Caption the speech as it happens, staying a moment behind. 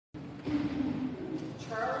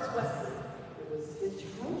Charles Wesley. It was his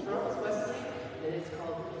Charles Wesley, and it's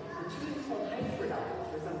called, the tune is called Hyford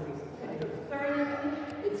for some reason. Sorry,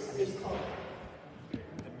 it's called,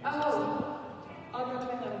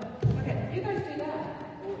 okay, you guys do that.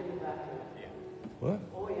 We'll do that. What?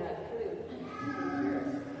 Oh yeah, it's pretty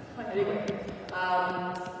anyway,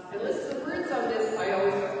 and listen to the words on this. I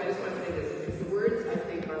just want to say this, because the words I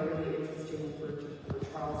think are really interesting for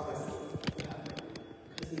Charles Wesley.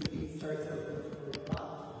 Because he starts out with love.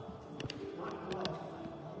 Not love.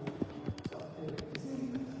 So anyway.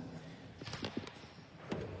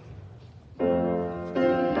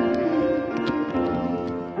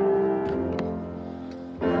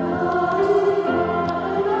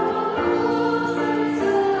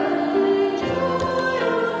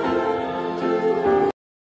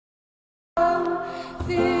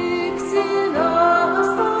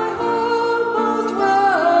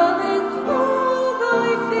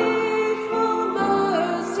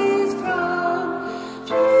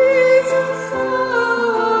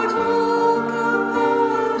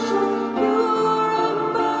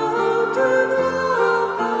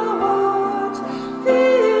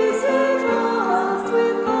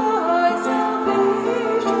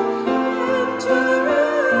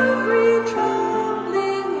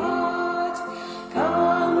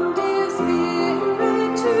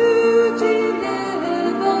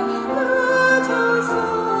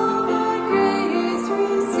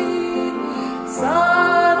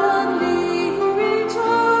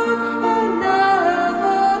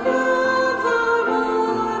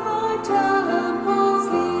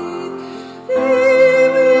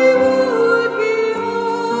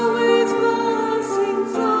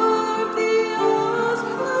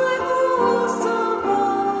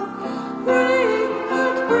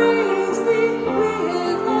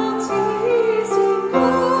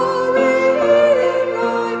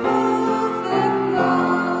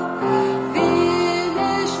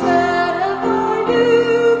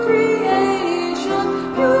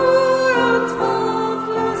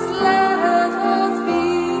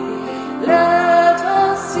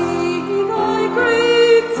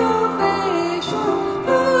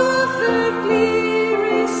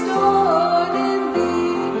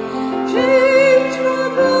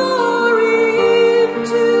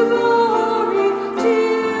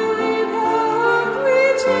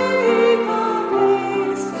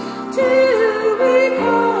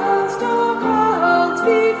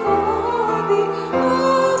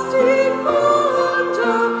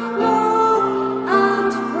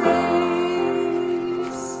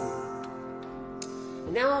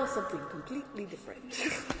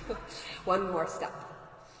 One more step.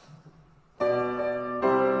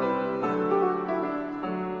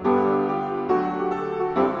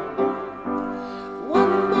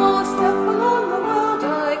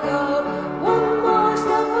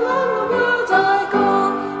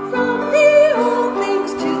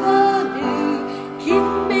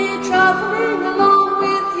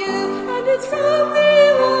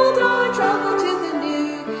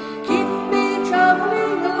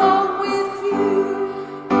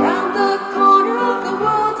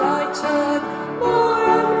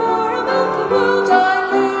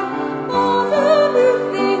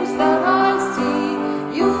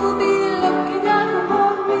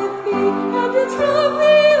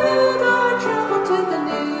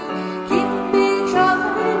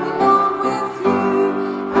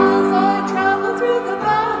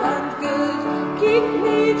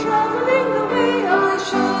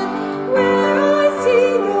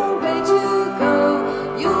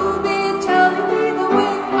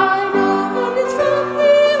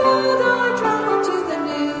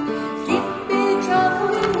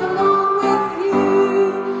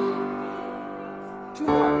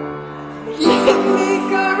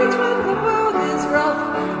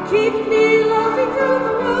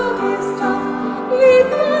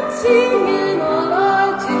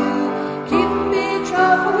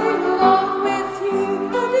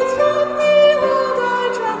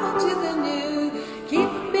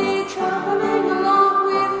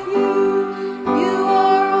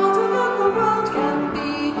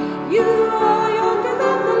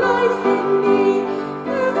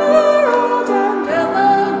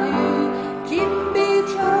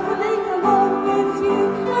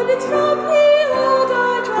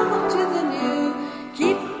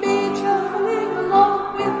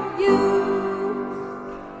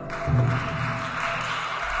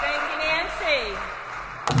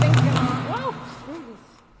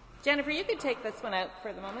 Jennifer, you could take this one out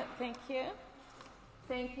for the moment. Thank you.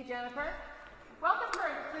 Thank you, Jennifer. Welcome to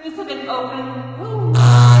our inclusive and open. Woo.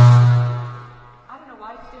 I don't know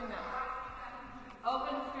why it's doing that.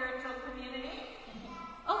 Open spiritual community.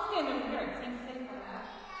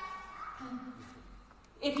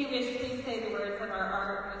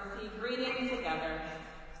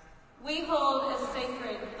 We hold as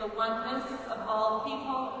sacred the oneness of all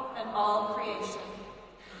people and all creation.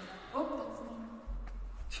 Oh,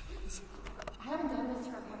 that's me. I haven't done this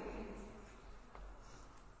for a couple of years.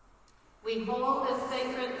 We hold as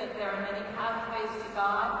sacred that there are many pathways to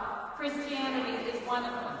God. Christianity is one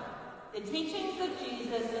of them. The teachings of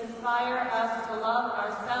Jesus inspire us to love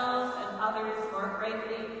ourselves and others more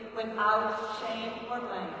greatly without shame or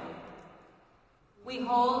blame. We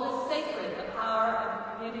hold as sacred the power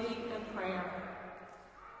of community and prayer.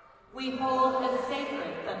 We hold as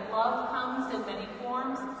sacred that love comes in many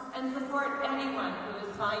forms and support anyone who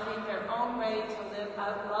is finding their own way to live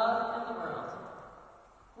out love in the world.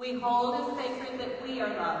 We hold as sacred that we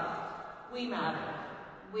are loved. We matter.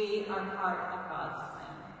 We are part of God's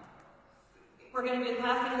plan. We're going to be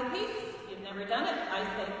passing the peace. You've never done it. I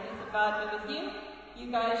say, peace of God be with you.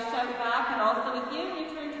 You guys shout back and also with you.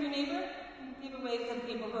 You turn to your neighbor. Give a wave to the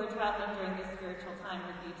people who are traveling during this spiritual time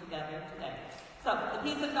with you together today. So, the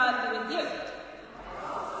peace of God be with you.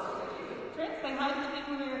 Turn, say hi to the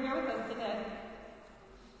people who are here with us today.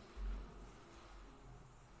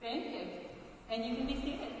 Thank you. And you can be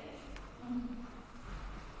seated.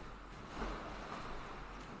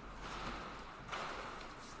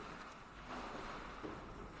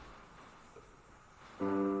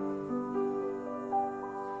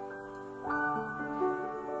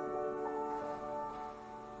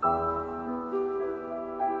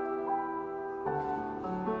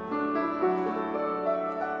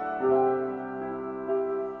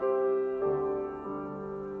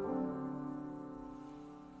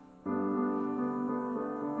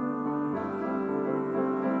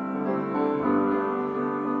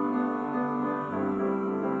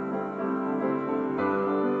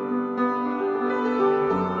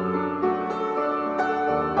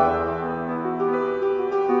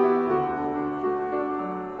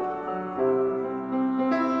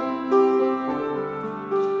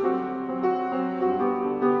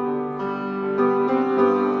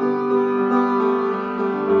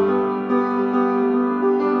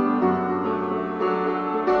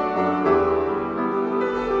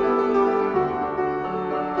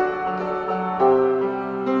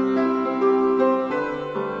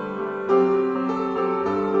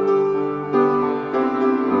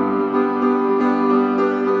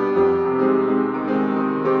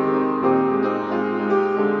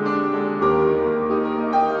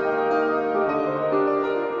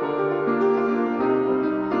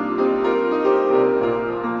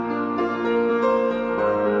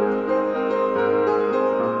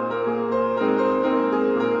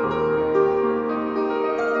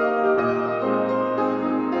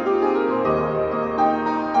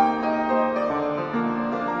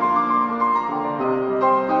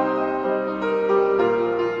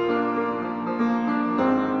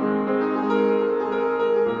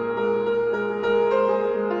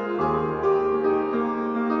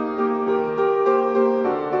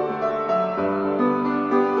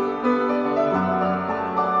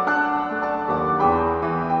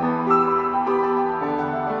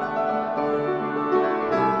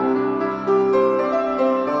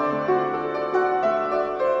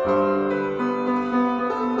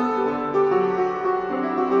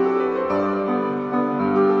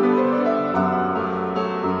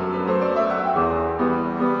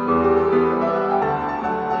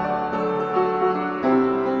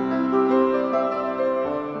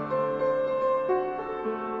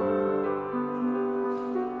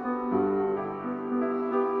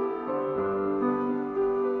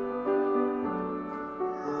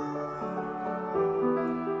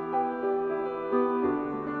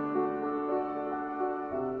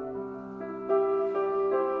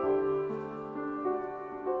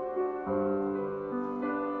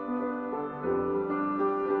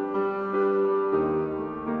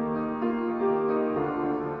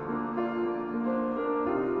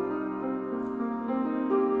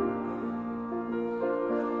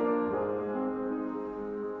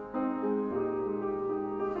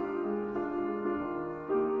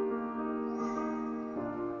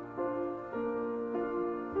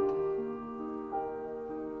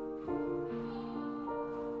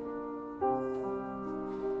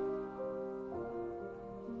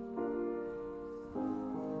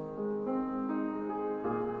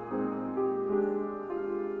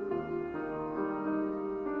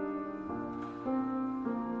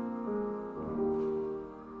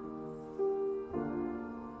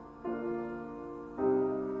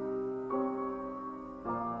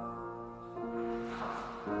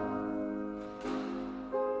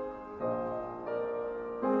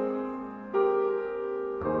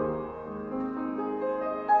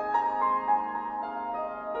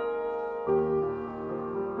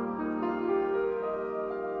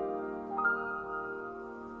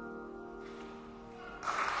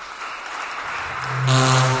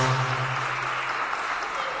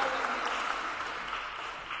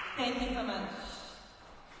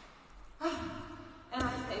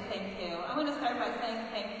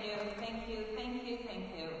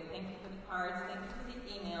 cards, thank you for the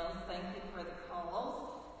emails, thank you for the calls,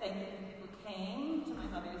 thank you for people who came to my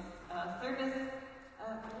mother's service.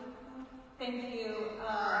 Thank you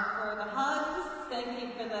for the hugs, thank you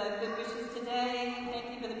for the good wishes today, thank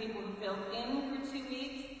you for the people who filled in for 2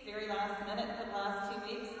 weeks, very last minute for the last 2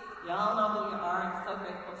 weeks. Y'all know who you are, I'm so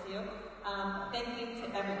grateful to you. Thank you to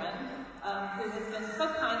everyone who has been so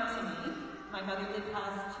kind to me. My mother did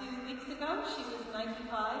pass 2 weeks ago. She was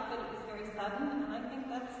 95, but it was very sudden, and I think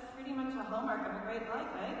that's pretty much a hallmark of a great life,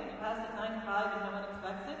 right? When you pass at 95 and no one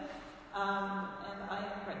expects it. And I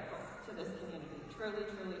am grateful to this community, truly,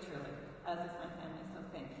 truly, truly, as is my family, so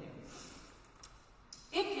thank you.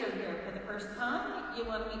 If you're here for the first time, you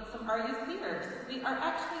want to meet some RUCers. We are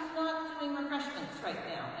actually not doing refreshments right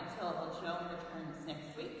now until Joan returns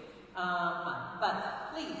next week.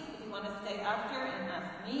 But please, if you want to stay after and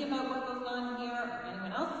ask me about what goes on here, or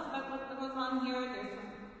anyone else about what goes on here,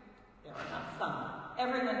 there are not some.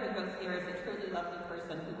 Everyone who goes here is a truly lovely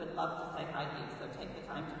person who would love to say hi to you, so take the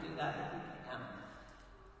time to do that if you can.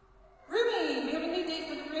 RUMI! We have a new date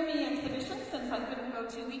for the RUMI exhibition since I couldn't go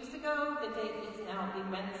 2 weeks ago. The date is now the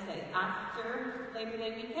Wednesday after Labor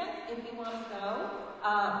Day weekend. If you want to go,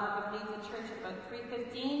 we're going to leave the church at about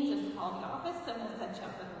 3:15. Just call the office and we'll set you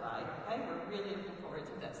up with a ride, okay? We're really looking forward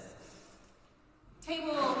to this.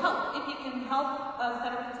 Table help. If you can help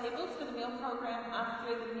set up the tables for the meal program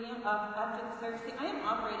after the service. See, I am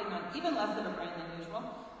operating on even less of a brain than usual.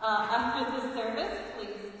 After the service,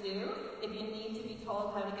 please do. If you need to be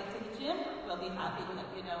told how to get to the gym, we'll be happy to let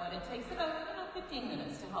you know. And it takes about 15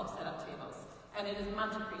 minutes to help set up tables. And it is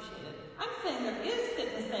much appreciated. I'm saying there is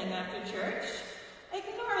fitnessing after church.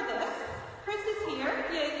 Ignore this. Chris is here.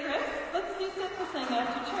 Yay, Chris. Let's do fitnessing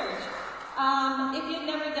after church. If you've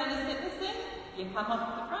never done a fitnessing, you come up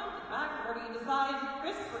to the front, the back, wherever you decide,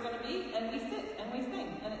 Chris, we're going to be, and we sit and we sing.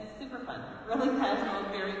 And it's super fun. Really casual,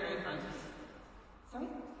 very, very fun. Sorry?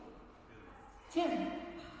 Tim.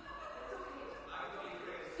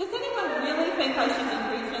 Does anyone really think I should be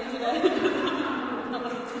preaching today?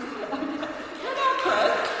 You're not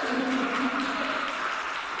Chris.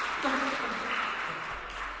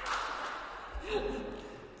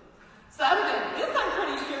 Saturday, this I'm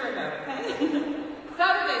pretty sure about, okay?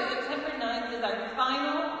 Saturday, September 9th is our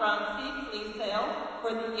final RUC flea sale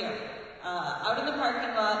for the year. Out in the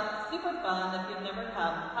parking lot, super fun. If you've never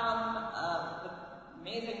come with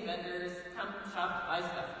amazing vendors, come shop, buy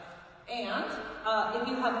stuff. And if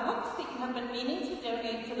you have books that you have been meaning to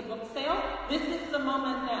donate to the book sale, this is the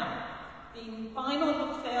moment now. The final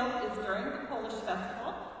book sale is during the Polish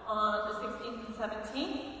Festival on the 16th and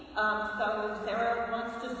 17th. So Sarah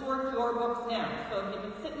wants to sort your books now. So if you've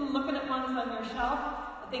been sitting looking at ones on your shelf,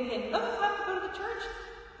 thinking, oh, I have to go to the church.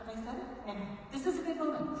 Have I said it? No. This is a good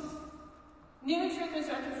moment. New Truth and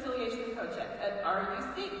Reconciliation Project at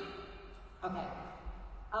RUC. Okay.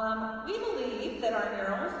 We believe that our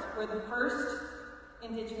murals were the first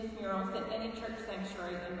Indigenous murals in any church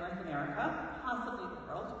sanctuary in North America, possibly the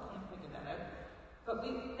world. Can't figure that out. But we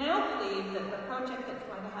now believe that the project that's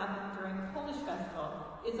going to happen during the Polish Festival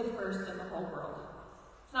is a first in the whole world.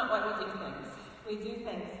 It's not why we do things. We do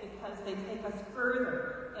things because they take us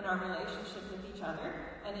further in our relationship with each other,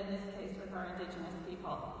 and in this case with our Indigenous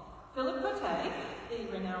people. Philip Cote, the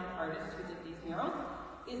renowned artist who did these murals,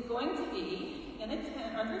 is going to be in a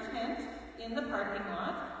tent, under tent in the parking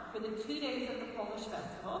lot for the 2 days of the Polish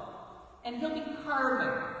Festival, and he'll be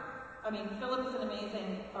carving. I mean, Philip is an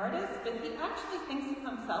amazing artist, but he actually thinks of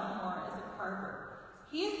himself more as a carver.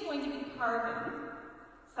 He is going to be carving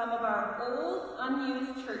some of our old,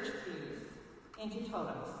 unused church pews into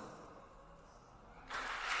totems.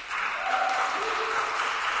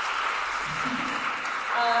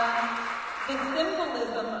 The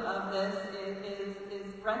symbolism of this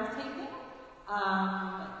is breathtaking.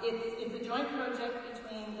 It's a joint project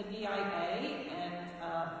between the BIA and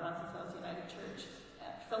Roncesvalles United Church.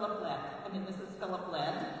 Philip led. I mean, this is Philip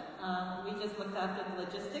led. We just looked after the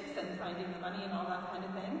logistics and finding the money and all that kind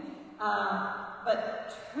of thing.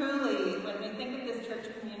 But truly, when we think of this church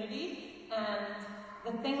community and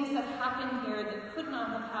the things that happen here that could not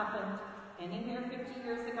have happened anywhere 50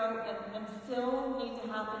 years ago and still need to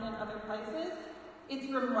happen in other places, it's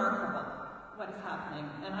remarkable what is happening.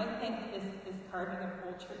 And I think this carving of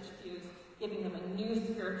old church pews, giving them a new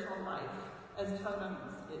spiritual life as totems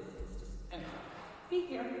is just incredible. Be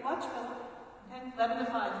here, watch Philip, okay? 11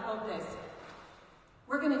 to 5, both days.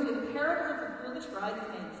 We're going to do the parable of the foolish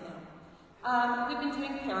bridesmaids now. We've been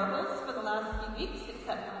doing parables for the last few weeks,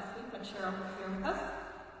 except last week when Cheryl was here with us.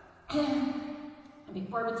 And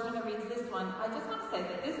before Bettina reads this one, I just want to say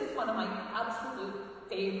that this is one of my absolute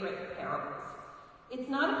favorite parables. It's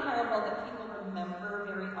not a parable that people remember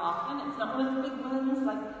very often. It's not with big ones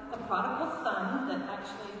like the prodigal son that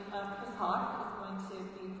actually Chris Hawk is going to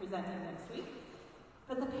be presenting next week.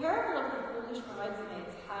 But the parable of the foolish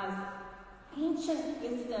bridesmaids has ancient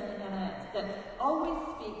wisdom in it that always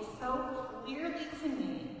speaks so clearly to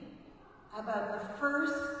me about the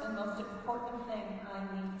first and most important thing I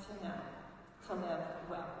need to know to live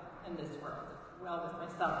well in this world. Well with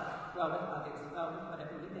myself, well with others, well with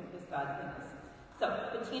whatever we think this God thing is. So,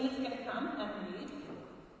 Bettina's going to come and read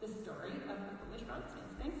the story of the foolish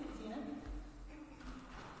bridesmaids. Thanks, Bettina.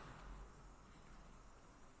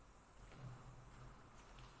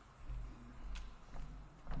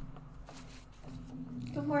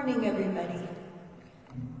 Good morning, everybody.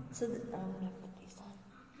 I'm going to put these on.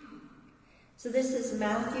 So this is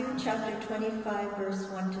Matthew chapter 25, verse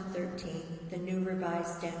 1 to 13, the New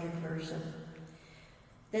Revised Standard Version.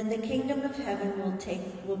 Then the kingdom of heaven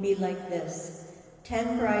will be like this.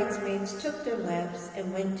 10 bridesmaids took their lamps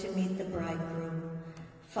and went to meet the bridegroom.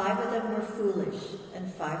 5 of them were foolish, and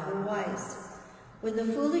 5 were wise. When the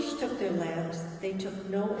foolish took their lamps, they took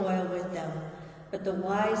no oil with them, but the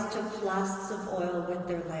wise took flasks of oil with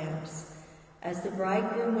their lamps. As the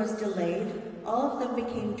bridegroom was delayed, all of them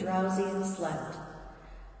became drowsy and slept.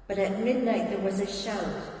 But at midnight there was a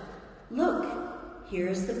shout, "Look, here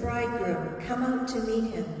is the bridegroom, come out to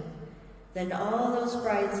meet him." Then all those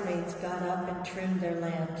bridesmaids got up and trimmed their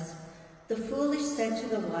lamps. The foolish said to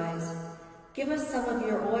the wise, "Give us some of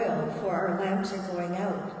your oil, for our lamps are going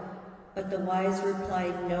out." But the wise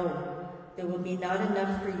replied, "No, there will be not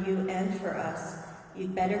enough for you and for us.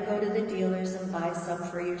 You'd better go to the dealers and buy some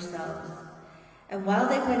for yourselves." And while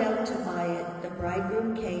they went out to buy it, the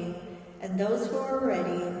bridegroom came, and those who were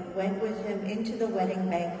ready went with him into the wedding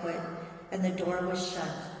banquet, and the door was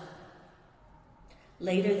shut.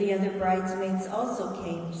 Later the other bridesmaids also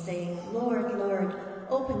came, saying, "Lord, Lord,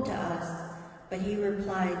 open to us." But he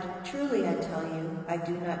replied, "Truly I tell you, I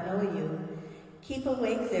do not know you. Keep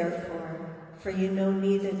awake therefore, for you know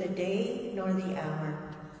neither the day nor the hour."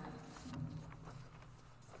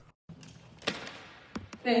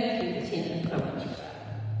 Thank you, Tina, so much for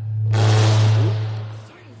that.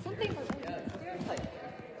 Sorry, something was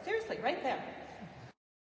seriously, right there.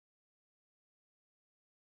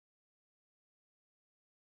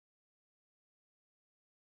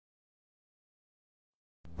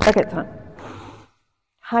 Okay, it's on.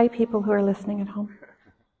 Hi, people who are listening at home.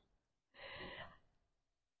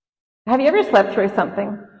 Have you ever slept through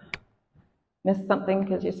something? Missed something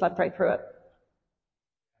because you slept right through it?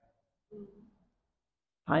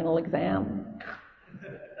 Final exam.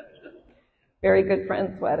 Very good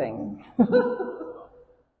friend's wedding.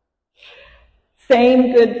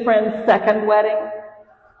 Same good friend's second wedding.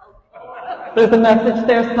 There's a message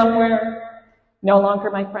there somewhere. No longer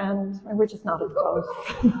my friend. We're just not as close.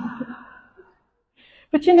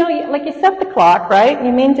 But you know, like you set the clock, right?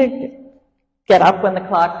 You mean to get up when the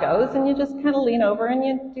clock goes, and you just kind of lean over and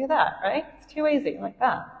you do that, right? It's too easy, like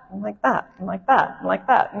that, and like that, and like that, and like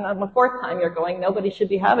that. And on the fourth time you're going, nobody should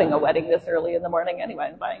be having a wedding this early in the morning anyway,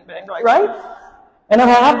 and bang, bang, right? And if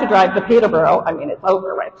I have to drive to Peterborough, I mean, it's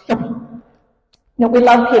over, right? No, we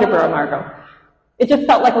love Peterborough, Margot. It just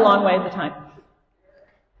felt like a long way at the time.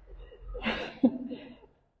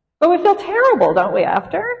 But we feel terrible, don't we,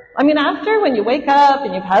 after? I mean, after, when you wake up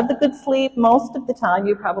and you've had the good sleep, most of the time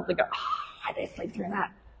you probably go, why did I sleep through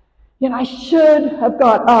that? You know, I should have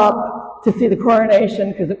got up to see the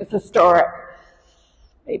coronation because it was historic,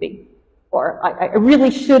 maybe. Or I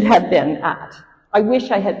really should have been at. I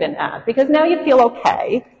wish I had been at. Because now you feel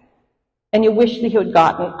okay, and you wish that you had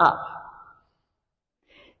gotten up.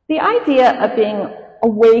 The idea of being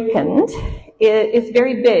awakened is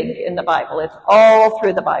very big in the Bible. It's all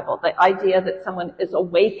through the Bible. The idea that someone is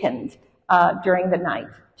awakened during the night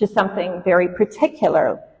to something very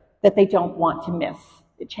particular that they don't want to miss.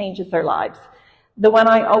 It changes their lives. The one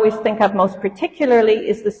I always think of most particularly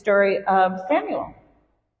is the story of Samuel,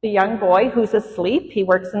 the young boy who's asleep. He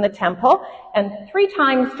works in the temple, and 3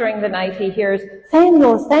 times during the night he hears,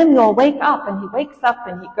 "Samuel, Samuel, wake up." And he wakes up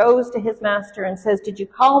and he goes to his master and says, "Did you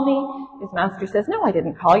call me?" His master says, "No, I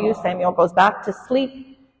didn't call you." Samuel goes back to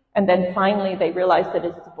sleep, and then finally they realize that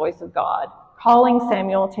it's the voice of God calling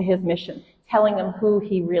Samuel to his mission, telling him who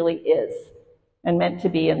he really is and meant to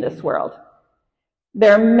be in this world.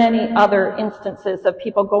 There are many other instances of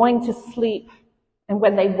people going to sleep, and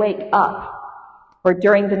when they wake up, or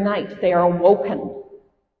during the night, they are awoken.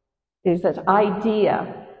 There's this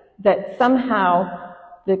idea that somehow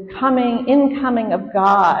the incoming of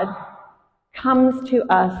God comes to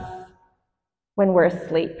us when we're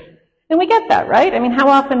asleep. And we get that, right? I mean, how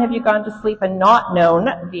often have you gone to sleep and not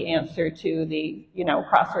known the answer to the,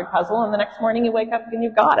 crossword puzzle, and the next morning you wake up and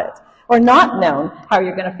you've got it? Or not known how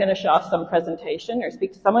you're going to finish off some presentation or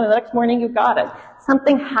speak to someone, and the next morning you've got it.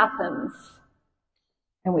 Something happens,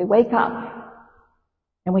 and we wake up,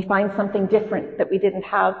 and we find something different that we didn't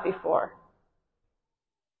have before.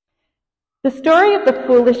 The story of the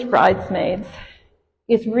foolish bridesmaids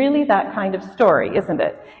is really that kind of story, isn't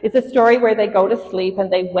it? It's a story where they go to sleep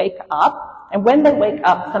and they wake up, and when they wake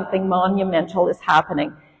up, something monumental is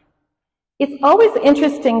happening. It's always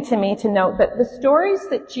interesting to me to note that the stories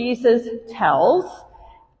that Jesus tells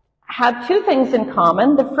have two things in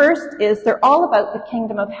common. The first is they're all about the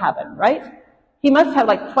kingdom of heaven, right? He must have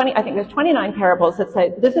like 20, I think there's 29 parables that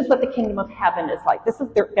say, this is what the kingdom of heaven is like.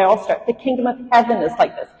 They all start, the kingdom of heaven is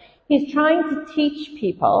like this. He's trying to teach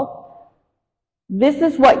people, this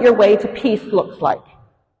is what your way to peace looks like.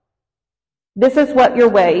 This is what your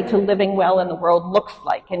way to living well in the world looks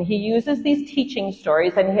like. And he uses these teaching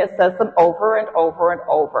stories, and he says them over and over and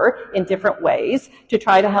over in different ways to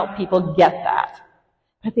try to help people get that.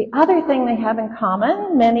 But the other thing they have in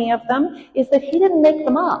common, many of them, is that he didn't make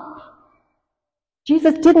them up.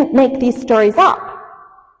 Jesus didn't make these stories up.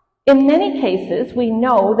 In many cases, we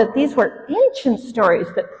know that these were ancient stories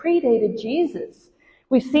that predated Jesus.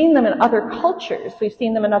 We've seen them in other cultures. We've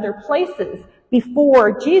seen them in other places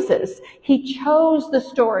before Jesus. He chose the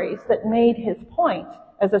stories that made his point,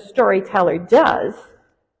 as a storyteller does,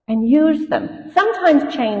 and used them,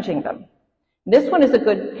 sometimes changing them. This one is a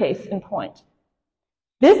good case in point.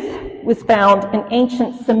 This was found in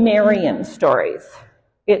ancient Sumerian stories.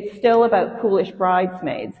 It's still about foolish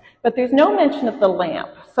bridesmaids, but there's no mention of the lamp.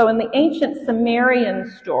 So in the ancient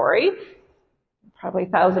Sumerian story, probably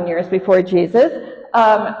 1,000 years before Jesus,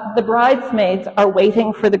 the bridesmaids are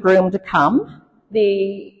waiting for the groom to come.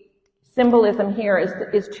 The symbolism here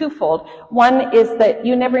is twofold. One is that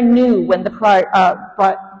you never knew when the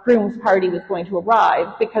groom's party was going to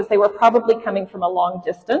arrive, because they were probably coming from a long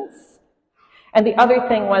distance. And the other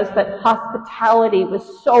thing was that hospitality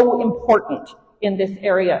was so important in this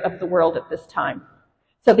area of the world at this time.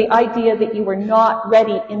 So the idea that you were not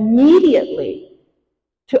ready immediately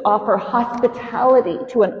to offer hospitality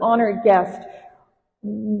to an honored guest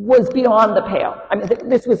was beyond the pale. I mean,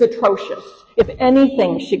 this was atrocious. If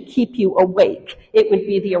anything should keep you awake, it would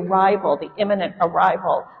be the imminent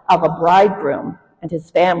arrival of a bridegroom and his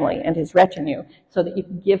family and his retinue, so that you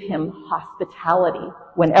could give him hospitality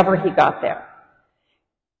whenever he got there.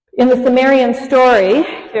 In the Sumerian story,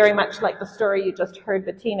 very much like the story you just heard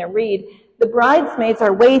Bettina read, the bridesmaids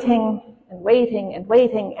are waiting and waiting and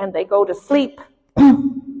waiting, and they go to sleep.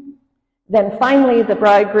 Then finally the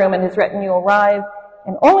bridegroom and his retinue arrive,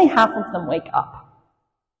 and only half of them wake up.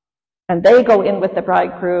 And they go in with the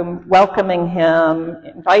bridegroom, welcoming him,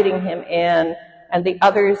 inviting him in, and the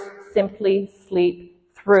others simply sleep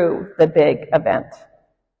through the big event.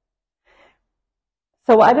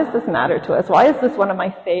 So why does this matter to us? Why is this one of my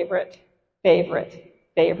favorite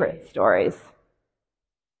stories?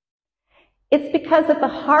 It's because at the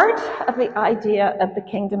heart of the idea of the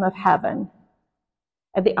kingdom of heaven,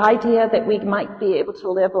 and the idea that we might be able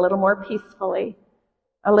to live a little more peacefully,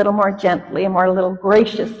 a little more gently, and a little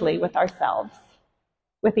graciously with ourselves,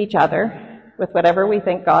 with each other, with whatever we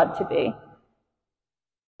think God to be,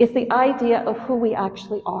 is the idea of who we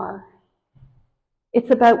actually are.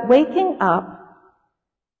 It's about waking up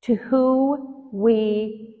to who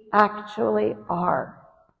we actually are.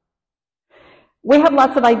 We have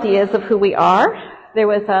lots of ideas of who we are. There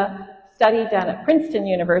was a study done at Princeton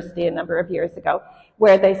University a number of years ago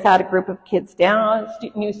where they sat a group of kids down,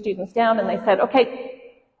 new students down, and they said, okay,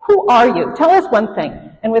 who are you? Tell us one thing.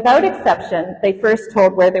 And without exception, they first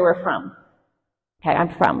told where they were from. Okay, I'm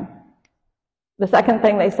from. The second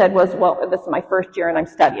thing they said was, well, this is my first year and I'm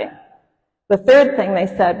studying. The third thing they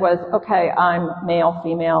said was, okay, I'm male,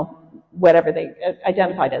 female, whatever they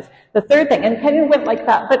identified as. The third thing, and it kind of went like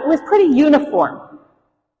that, but it was pretty uniform.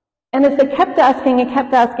 And as they kept asking and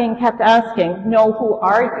kept asking and kept asking, no, who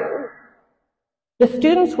are you? The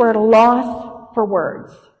students were at a loss for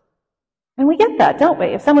words. And we get that, don't we?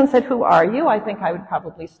 If someone said, who are you? I think I would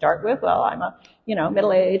probably start with, well, I'm a,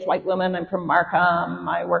 middle-aged white woman, I'm from Markham,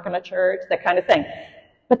 I work in a church, that kind of thing.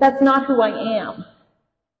 But that's not who I am.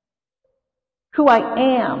 Who I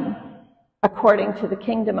am, according to the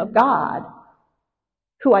kingdom of God,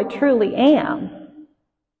 who I truly am,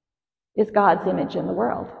 is God's image in the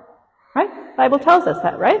world. Right? The Bible tells us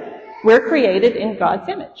that, right? We're created in God's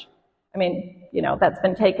image. I mean, that's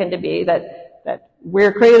been taken to be that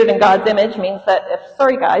we're created in God's image means that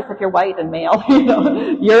if you're white and male,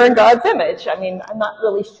 you're in God's image. I mean, I'm not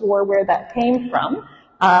really sure where that came from,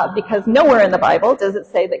 because nowhere in the Bible does it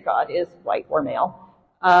say that God is white or male.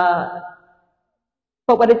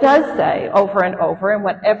 But what it does say over and over, and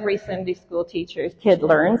what every Sunday school teacher's kid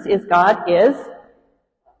learns, is God is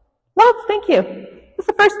love. Thank you. That's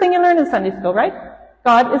the first thing you learn in Sunday school, right?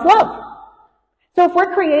 God is love. So if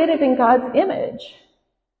we're created in God's image,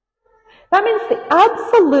 that means the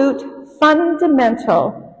absolute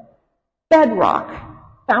fundamental bedrock,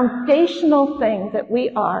 foundational thing that we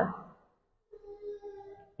are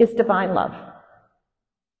is divine love.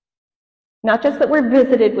 Not just that we're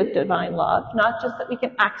visited with divine love, not just that we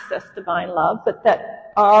can access divine love, but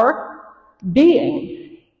that our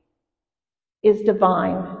being is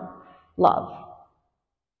divine love.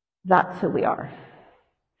 That's who we are.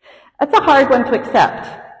 That's a hard one to accept,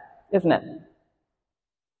 isn't it?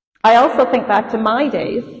 I also think back to my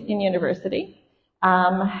days in university.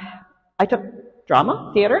 I took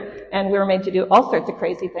drama, theater, and we were made to do all sorts of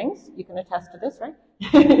crazy things. You can attest to this, right?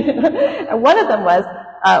 And one of them was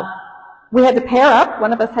we had to pair up.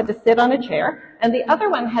 One of us had to sit on a chair, and the other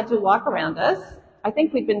one had to walk around us. I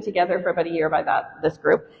think we'd been together for about a year by this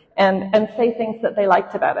group, and say things that they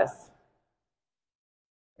liked about us.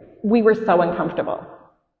 We were so uncomfortable.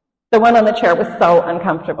 The one on the chair was so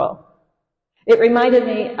uncomfortable. It reminded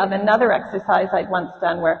me of another exercise I'd once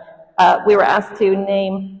done where we were asked to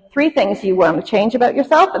name 3 things you want to change about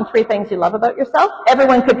yourself and 3 things you love about yourself.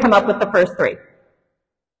 Everyone could come up with the first 3.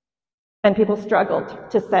 And people struggled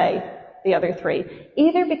to say the other 3,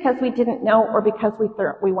 either because we didn't know or because we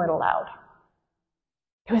weren't allowed.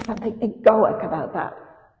 There was something egoic about that.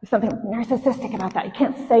 There's something narcissistic about that. You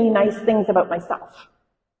can't say nice things about myself.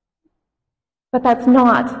 But that's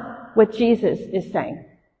not what Jesus is saying.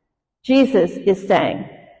 Jesus is saying,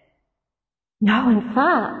 no, in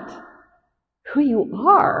fact, who you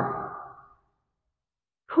are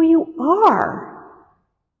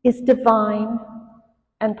is divine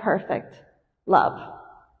and perfect love.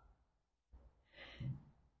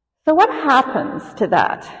 So what happens to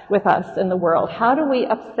that with us in the world? How do we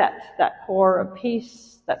upset that core of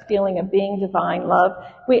peace, that feeling of being divine love?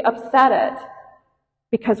 We upset it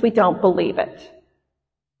because we don't believe it.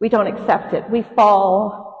 We don't accept it. We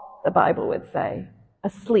fall, the Bible would say,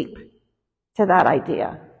 asleep to that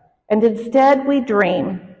idea. And instead we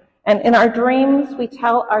dream. And in our dreams we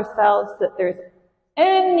tell ourselves that there's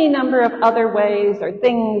any number of other ways or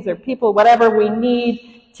things or people, whatever we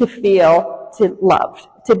need to feel loved,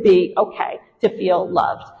 to be okay, to feel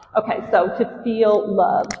loved. Okay, so to feel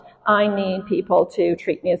loved, I need people to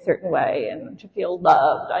treat me a certain way, and to feel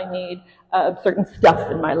loved, I need certain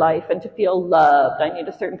stuff in my life, and to feel loved, I need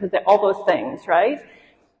a certain position, all those things, right?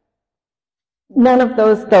 None of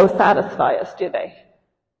those satisfy us, do they?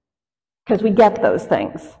 Because we get those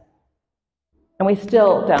things, and we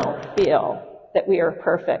still don't feel that we are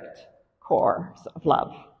perfect cores of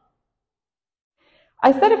love.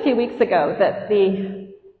 I said a few weeks ago that the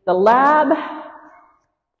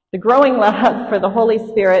growing lab for the Holy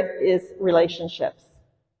Spirit is relationships,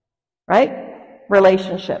 right?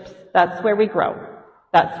 Relationships. That's where we grow.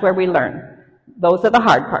 That's where we learn. Those are the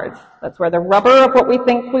hard parts. That's where the rubber of what we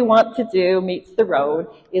think we want to do meets the road,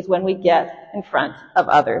 is when we get in front of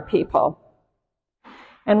other people.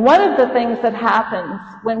 And one of the things that happens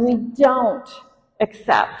when we don't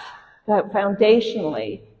accept that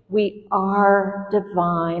foundationally we are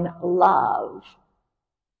divine love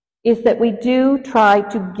is that we do try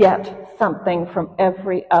to get something from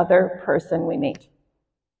every other person we meet.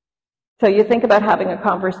 So you think about having a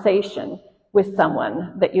conversation with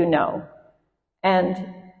someone that you know,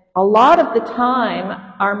 and a lot of the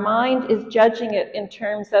time our mind is judging it in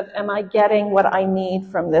terms of, am I getting what I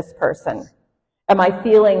need from this person? Am I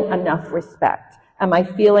feeling enough respect? Am I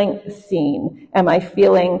feeling seen? Am I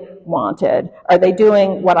feeling wanted? Are they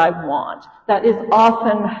doing what I want? That is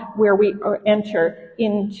often where we enter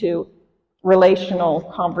into relational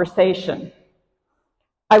conversation.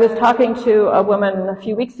 I was talking to a woman a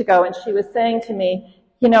few weeks ago, and she was saying to me,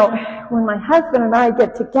 you know, when my husband and I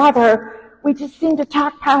get together, we just seem to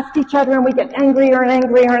talk past each other, and we get angrier and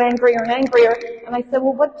angrier and angrier and angrier. And I said,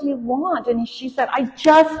 well, what do you want? And she said, I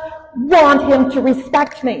just want him to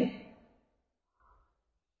respect me.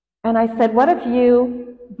 And I said, what if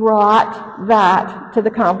you brought that to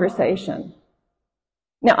the conversation?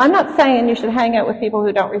 Now, I'm not saying you should hang out with people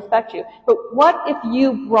who don't respect you, but what if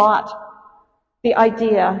you brought the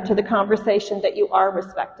idea to the conversation that you are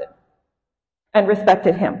respected and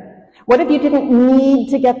respected him? What if you didn't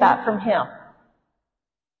need to get that from him?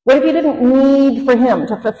 What if you didn't need for him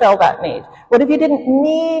to fulfill that need? What if you didn't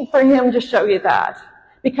need for him to show you that?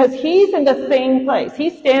 Because he's in the same place.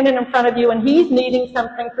 He's standing in front of you and he's needing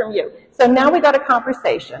something from you. So now we got a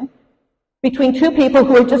conversation between two people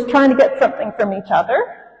who are just trying to get something from each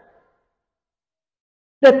other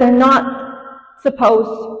that they're not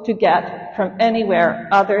supposed to get from anywhere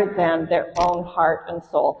other than their own heart and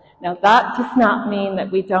soul. Now, that does not mean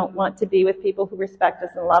that we don't want to be with people who respect us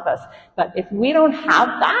and love us. But if we don't have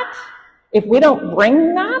that, if we don't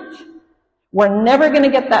bring that, we're never going to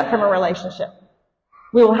get that from a relationship.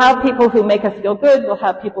 We will have people who make us feel good. We'll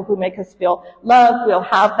have people who make us feel loved. We'll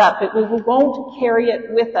have that, but we won't carry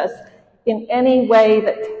it with us in any way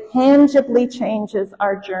that tangibly changes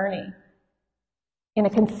our journey in a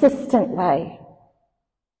consistent way.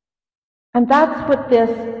 And that's what this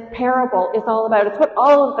parable is all about. It's what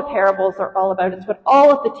all of the parables are all about. It's what all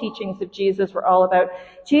of the teachings of Jesus were all about.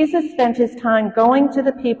 Jesus spent his time going to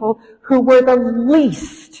the people who were the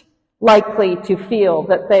least likely to feel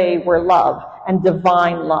that they were love and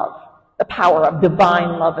divine love, the power of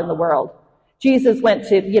divine love in the world. Jesus went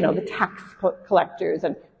to, the tax collectors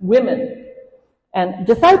and women and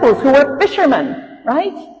disciples who were fishermen,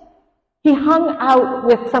 right? He hung out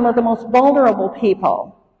with some of the most vulnerable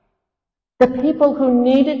people. The people who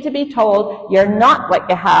needed to be told, you're not what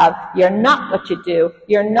you have, you're not what you do,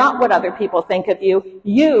 you're not what other people think of you.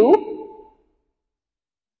 You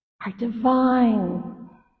are divine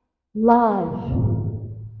love,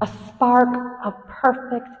 a spark of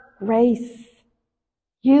perfect grace.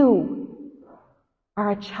 You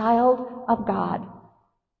are a child of God.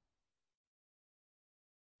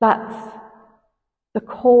 That's the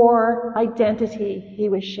core identity he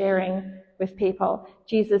was sharing with people.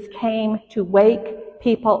 Jesus came to wake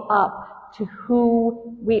people up to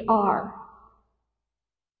who we are.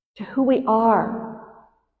 To who we are.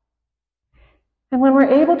 And when we're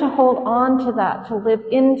able to hold on to that, to live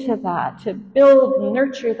into that, to build and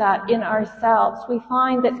nurture that in ourselves, we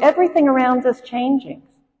find that everything around us changes.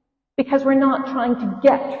 Because we're not trying to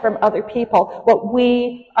get from other people what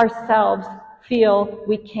we ourselves feel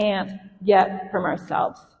we can't get from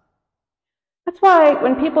ourselves. That's why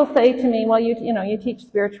when people say to me, well, you teach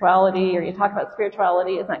spirituality or you talk about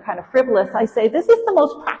spirituality, isn't that kind of frivolous? I say, this is the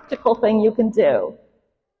most practical thing you can do.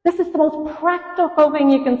 This is the most practical thing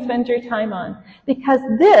you can spend your time on. Because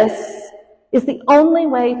this is the only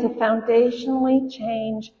way to foundationally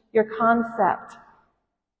change your concept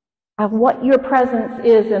of what your presence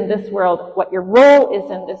is in this world, what your role is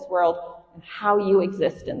in this world, and how you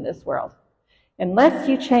exist in this world. Unless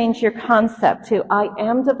you change your concept to, I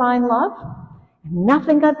am divine love,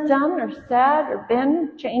 nothing I've done or said or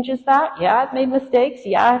been changes that. Yeah, I've made mistakes.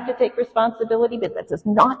 Yeah, I have to take responsibility, but that does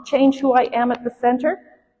not change who I am at the center.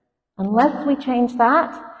 Unless we change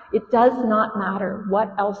that, it does not matter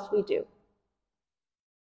what else we do.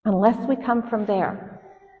 Unless we come from there.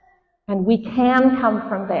 And we can come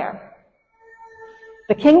from there.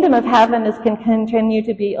 The kingdom of heaven can continue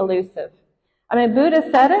to be elusive. Buddha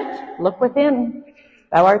said it, look within.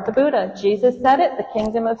 Thou art the Buddha. Jesus said it, the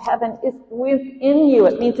kingdom of heaven is within you.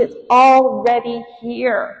 It means it's already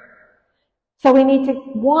here. So we need to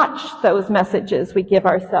watch those messages we give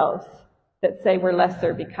ourselves that say we're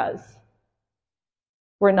lesser because,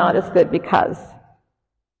 we're not as good because,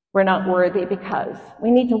 we're not worthy because.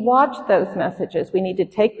 We need to watch those messages. We need to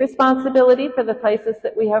take responsibility for the places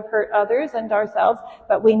that we have hurt others and ourselves,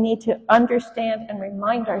 but we need to understand and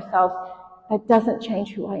remind ourselves that doesn't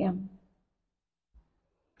change who I am.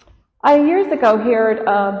 I years ago heard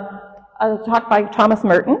a talk by Thomas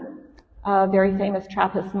Merton, a very famous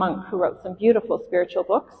Trappist monk who wrote some beautiful spiritual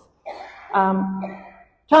books.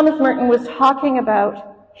 Thomas Merton was talking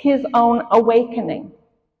about his own awakening.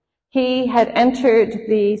 He had entered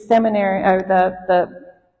the seminary, or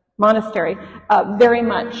the monastery, very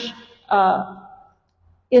much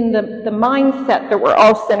in the mindset that we're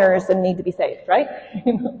all sinners and need to be saved, right?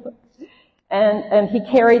 And he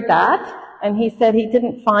carried that. And he said he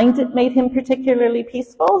didn't find it made him particularly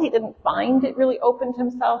peaceful. He didn't find it really opened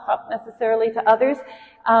himself up necessarily to others.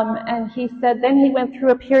 And he said then he went through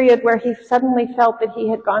a period where he suddenly felt that he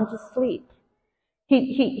had gone to sleep.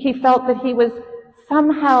 He felt that he was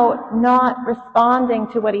somehow not responding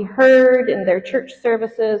to what he heard in their church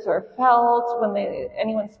services or felt when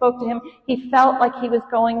anyone spoke to him. He felt like he was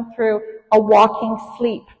going through a walking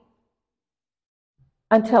sleep.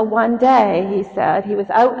 Until one day, he said, he was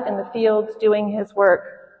out in the fields doing his work,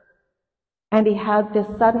 and he had this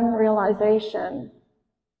sudden realization,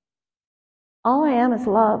 all I am is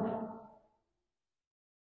love.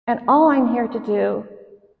 And all I'm here to do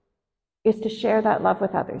is to share that love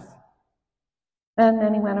with others. And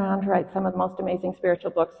then he went on to write some of the most amazing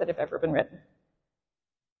spiritual books that have ever been written.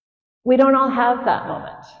 We don't all have that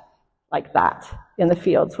moment like that in the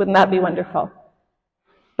fields. Wouldn't that be wonderful?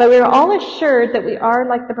 But we are all assured that we are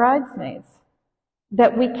like the bridesmaids.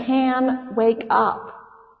 that we can wake up.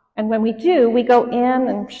 And when we do, we go in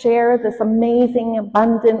and share this amazing,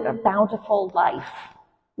 abundant, bountiful life,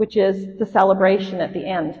 which is the celebration at the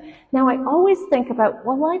end. Now, I always think about,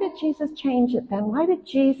 well, why did Jesus change it then? Why did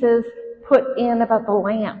Jesus put in about the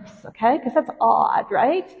lamps, okay? Because that's odd,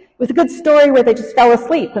 right? It was a good story where they just fell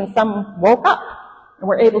asleep and some woke up and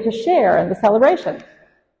were able to share in the celebration.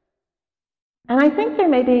 And I think there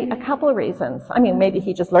may be a couple of reasons. I mean, maybe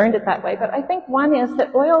he just learned it that way, but I think one is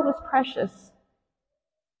that oil was precious.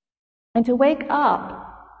 And to wake up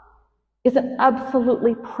is an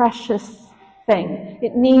absolutely precious thing.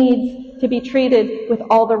 It needs to be treated with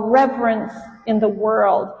all the reverence in the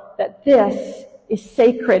world that this is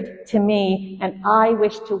sacred to me and I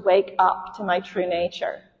wish to wake up to my true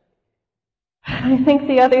nature. I think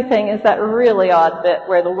the other thing is that really odd bit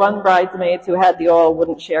where the one bridesmaid who had the oil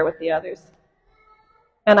wouldn't share with the others.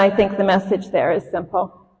 And I think the message there is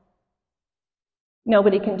simple.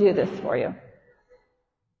 Nobody can do this for you.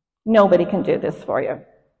 Nobody can do this for you.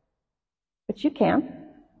 But you can.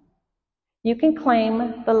 You can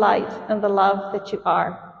claim the light and the love that you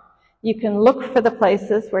are. You can look for the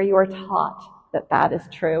places where you are taught that that is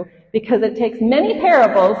true, because it takes many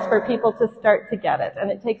parables for people to start to get it. And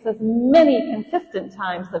it takes us many consistent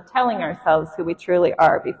times of telling ourselves who we truly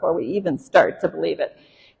are before we even start to believe it.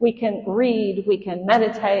 We can read, we can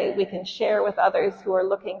meditate, we can share with others who are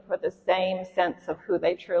looking for the same sense of who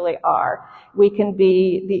they truly are. We can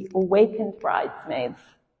be the awakened bridesmaids.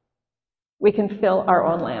 We can fill our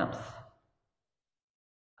own lamps.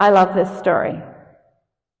 I love this story.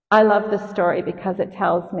 I love this story because it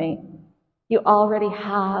tells me you already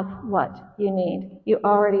have what you need. You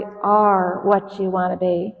already are what you want to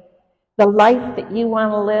be. The life that you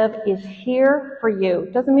want to live is here for you.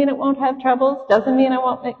 Doesn't mean it won't have troubles. Doesn't mean I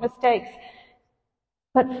won't make mistakes.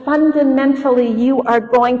 But fundamentally, you are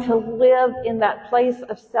going to live in that place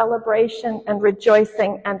of celebration and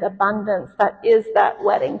rejoicing and abundance that is that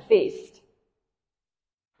wedding feast.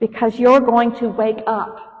 Because you're going to wake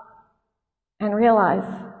up and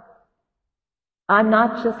realize, I'm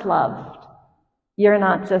not just loved. You're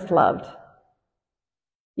not just loved.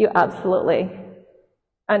 You absolutely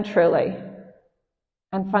and truly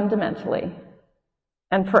and fundamentally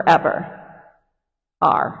and forever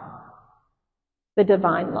are the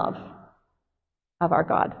divine love of our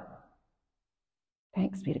God.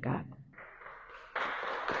 Thanks be to God.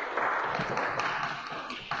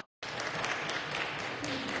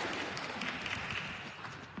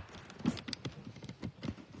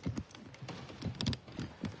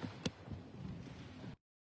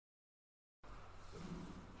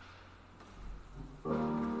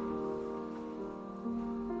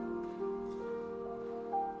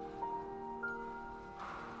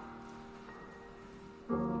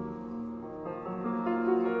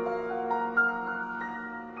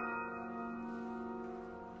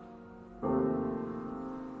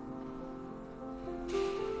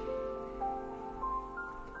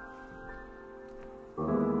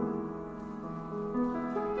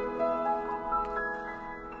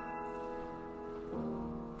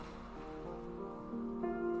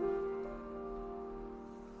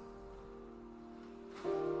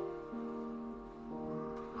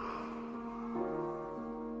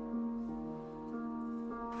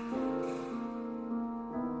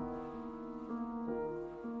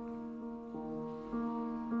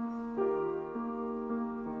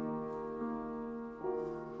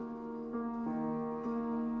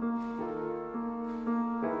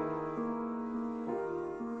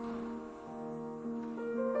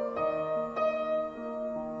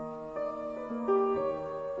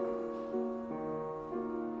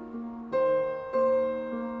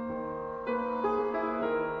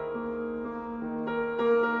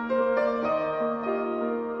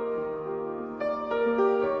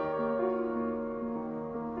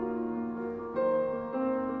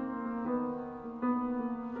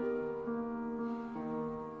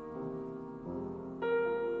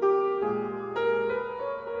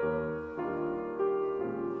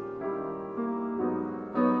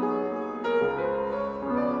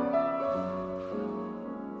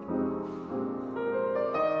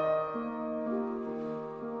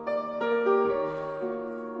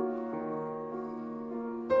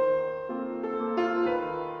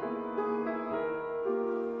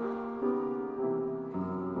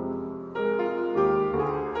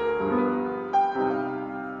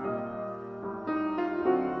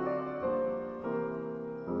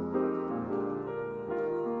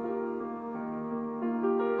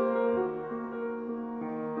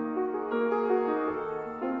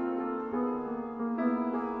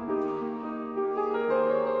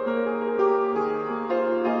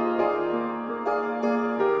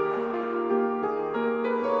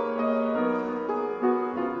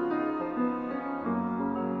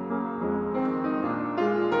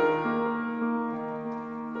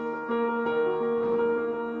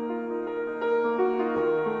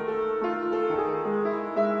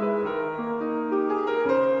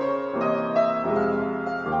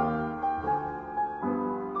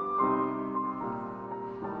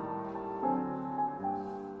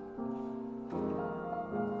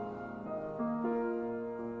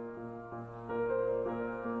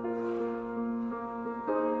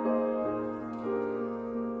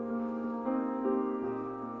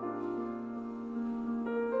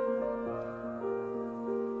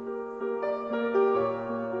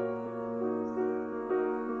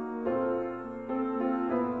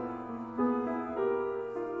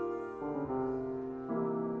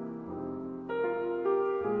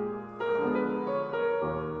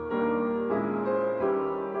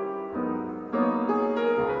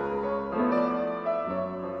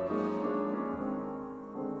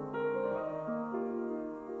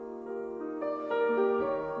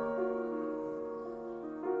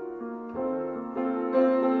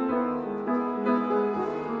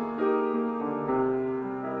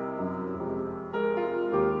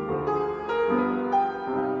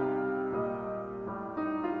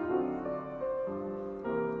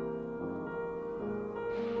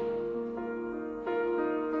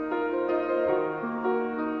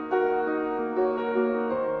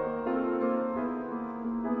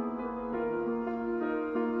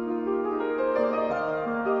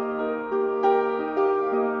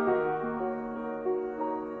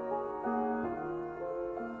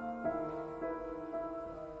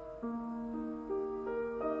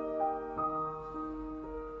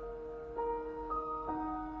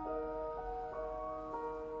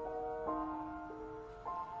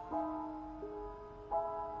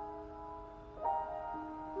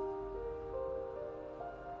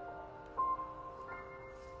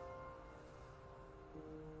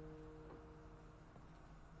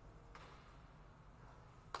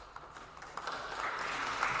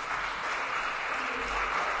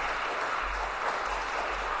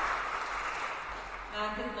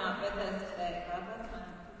 with us today. God bless them.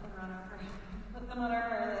 Put them on our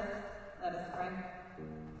prayer list. Let us pray.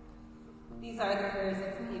 These are the prayers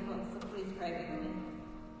of the people, so please pray with me.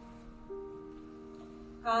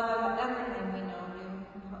 God, by whatever name we know you,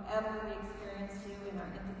 and however we experience you in our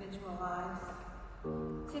individual lives,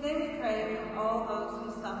 today we pray for all those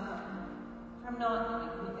who suffer from not knowing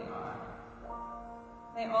who they are.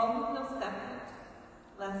 May all who feel separate,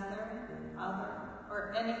 lesser, other,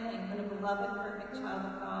 or anything but a beloved, perfect child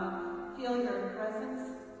of God feel your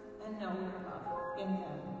presence and know your love in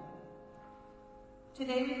them.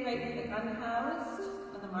 Today we pray for the unhoused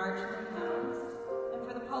and the marginally housed, and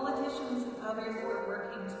for the politicians and others who are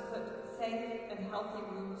working to put safe and healthy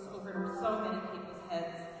roofs over so many people's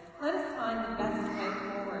heads. Let us find the best way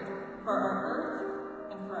forward for our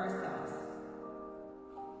earth and for ourselves.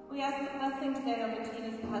 We ask the blessing today on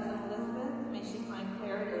Bettina's cousin Elizabeth. May she find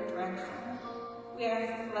clarity and direction. We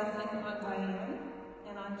ask the blessing on Diane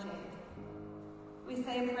and on Jade. We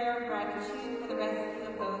say a prayer of gratitude for the rescue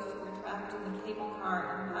of those who were trapped in the cable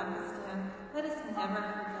car in Pakistan. Let us never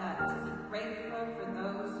forget to be grateful for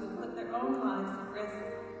those who put their own lives at risk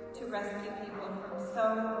to rescue people from so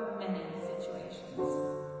many situations.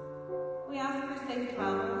 We ask for safe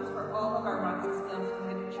travels for all of our RUC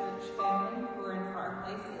United Church family who are in far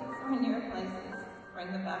places or near places.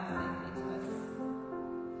 Bring them back safely to us.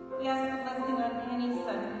 We ask the blessing on Annie's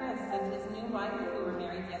son Chris and his new wife who were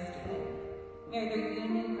married yesterday. May their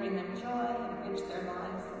union bring them joy and enrich their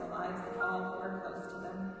lives and the lives of all who are close to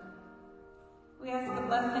them. We ask the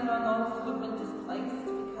blessing on those who have been displaced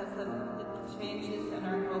because of the changes in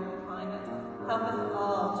our global climate. Help us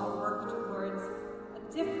all to work towards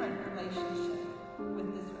a different relationship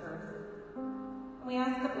with this earth. And we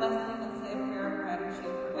ask the blessing and say a prayer of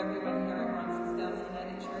gratitude for everyone here at Roncesvalles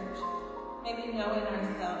United Church. May we know in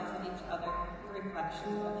ourselves and each other the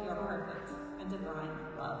reflection of your perfect and divine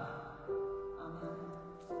love. Amen.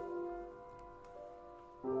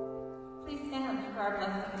 Please stand for our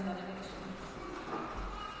blessing and benediction.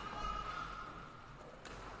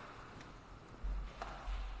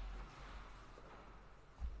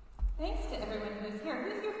 Thanks to everyone who's here.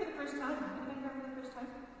 Who's here for the first time? Anybody here for the first time?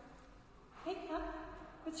 Hey, huh?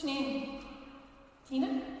 What's your name? Tina?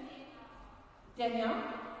 Danielle?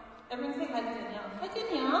 Everyone say hi to Danielle. Hi,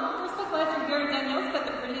 Danielle. We're so glad you're here. Danielle's got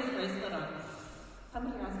the prettiest bracelet on.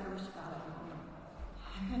 Somebody asked her where she got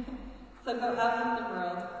it. So go out into the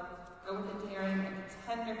world. Go with a daring and a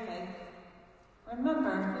tender faith.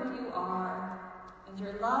 Remember who you are, and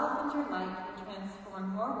your love and your light will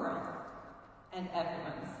transform your world and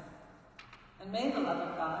everyone's. And may the love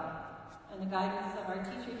of God and the guidance of our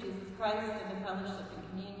teacher, Jesus Christ, and the fellowship and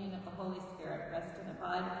communion of the Holy Spirit rest and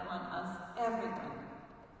abide upon us, everyone,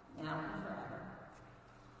 now and forever.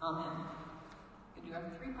 Amen. Could you have a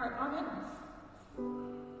three-part amen?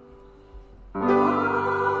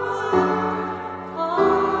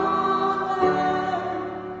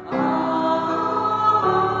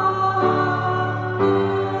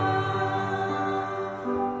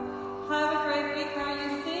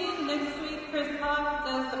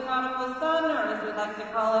 To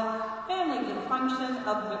call it family dysfunction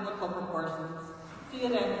of biblical proportions. See you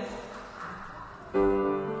then.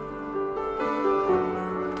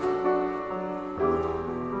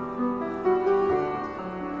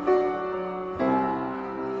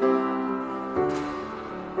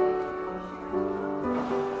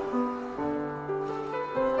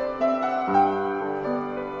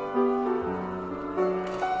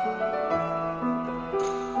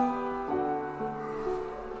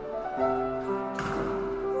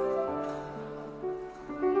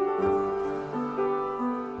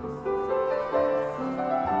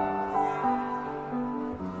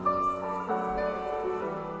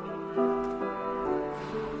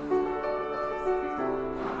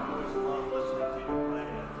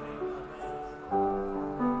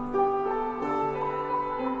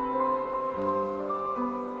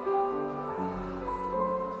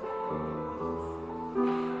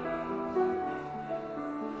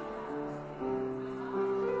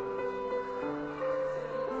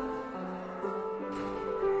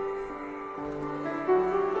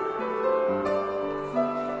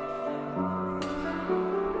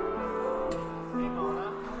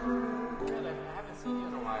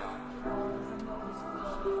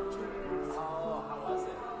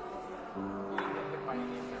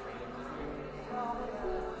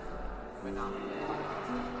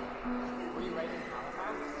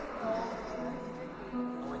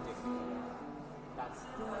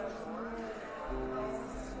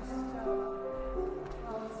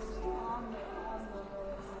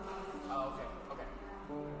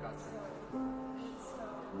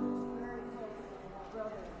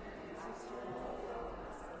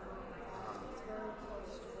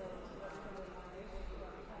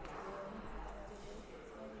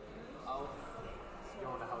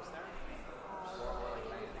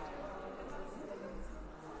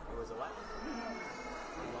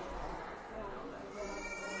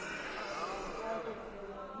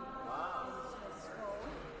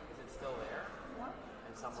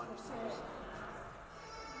 for souls.